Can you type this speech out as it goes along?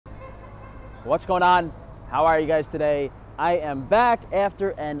What's going on? How are you guys today? I am back after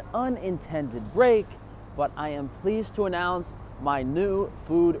an unintended break, but I am pleased to announce my new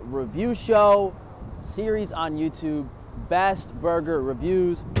food review show series on YouTube, Best Burger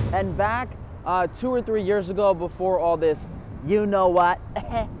Reviews. And back 2 or 3 years ago, before all this you know what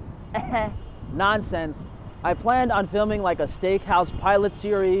nonsense, I planned on filming like a steakhouse pilot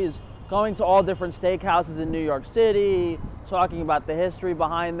series, going to all different steakhouses in New York City, talking about the history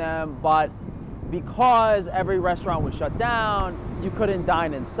behind them, but because every restaurant was shut down, you couldn't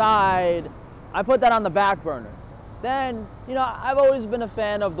dine inside, I put that on the back burner. Then, you know, I've always been a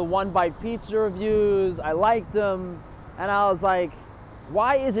fan of the One Bite Pizza reviews. I liked them, and I was like,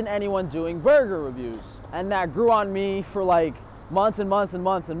 why isn't anyone doing burger reviews? And that grew on me for like months and months and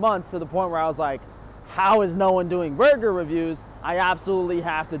months and months, to the point where I was like, how is no one doing burger reviews? I absolutely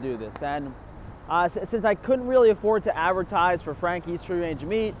have to do this. And since I couldn't really afford to advertise for Frankie's Free Range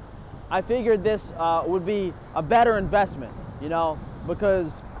Meat, I figured this would be a better investment, you know, because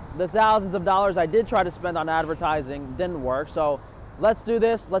the thousands of dollars I did try to spend on advertising didn't work. So let's do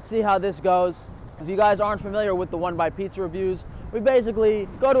this. Let's see how this goes. If you guys aren't familiar with the One Bite Pizza reviews, we basically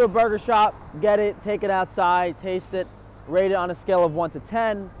go to a burger shop, get it, take it outside, taste it, rate it on a scale of 1 to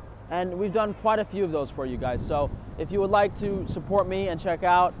 10. And we've done quite a few of those for you guys. So if you would like to support me and check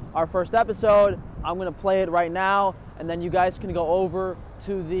out our first episode, I'm gonna play it right now, and then you guys can go over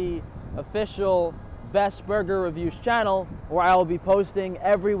to the official Best Burger Reviews channel, where I will be posting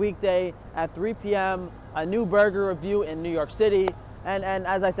every weekday at 3 p.m. a new burger review in New York City. And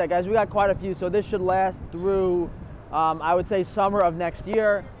as I said, guys, we got quite a few, so this should last through, I would say, summer of next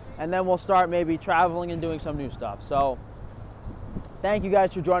year, and then we'll start maybe traveling and doing some new stuff. So thank you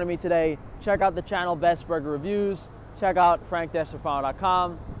guys for joining me today. Check out the channel Best Burger Reviews. Check out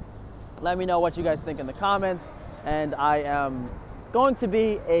frank-stefano.com. Let me know what you guys think in the comments, and I am going to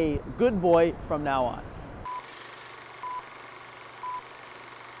be a good boy from now on.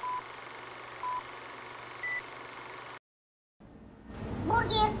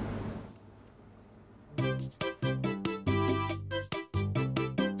 Morgan.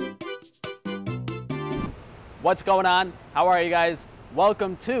 What's going on? How are you guys?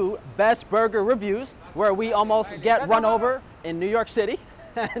 Welcome to Best Burger Reviews, where we almost get run over in New York City.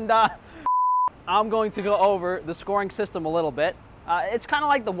 And I'm going to go over the scoring system a little bit. It's kind of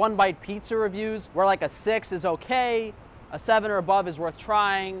like the One Bite Pizza reviews, where like a 6 is okay, a 7 or above is worth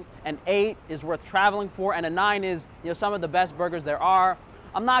trying, an 8 is worth traveling for, and a 9 is, you know, some of the best burgers there are.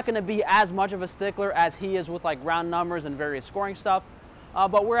 I'm not going to be as much of a stickler as he is with like round numbers and various scoring stuff,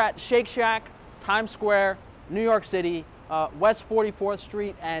 but we're at Shake Shack, Times Square, New York City, West 44th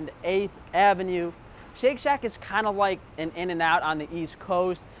Street and 8th Avenue. Shake Shack is kind of like an In-N-Out on the East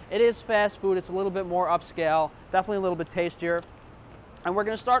Coast. It is fast food. It's a little bit more upscale, definitely a little bit tastier. And we're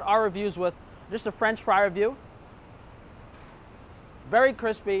going to start our reviews with just a French fry review. Very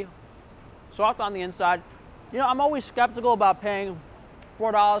crispy, soft on the inside. You know, I'm always skeptical about paying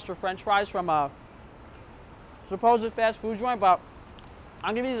 $4 for French fries from a supposed fast food joint, but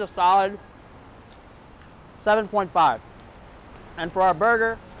I'm giving these a solid 7.5. And for our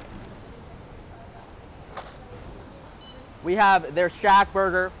burger, we have their Shack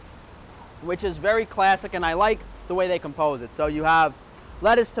burger, which is very classic, and I like the way they compose it. So you have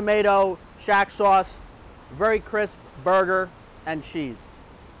lettuce, tomato, Shack sauce, very crisp burger, and cheese.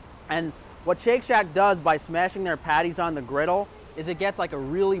 And what Shake Shack does by smashing their patties on the griddle is it gets like a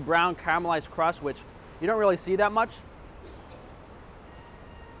really brown caramelized crust, which you don't really see that much.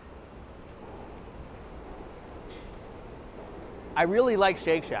 I really like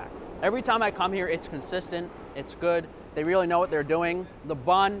Shake Shack. Every time I come here, it's consistent, it's good. They really know what they're doing. The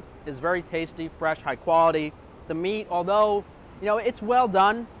bun is very tasty, fresh, high quality. The meat, although, you know, it's well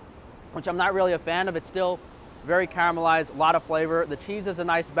done, which I'm not really a fan of, it's still very caramelized, a lot of flavor. The cheese is a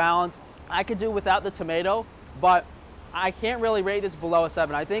nice balance. I could do without the tomato, but I can't really rate this below a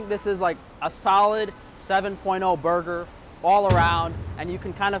 7. I think this is like a solid 7.0 burger all around, and you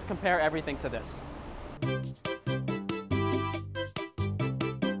can kind of compare everything to this.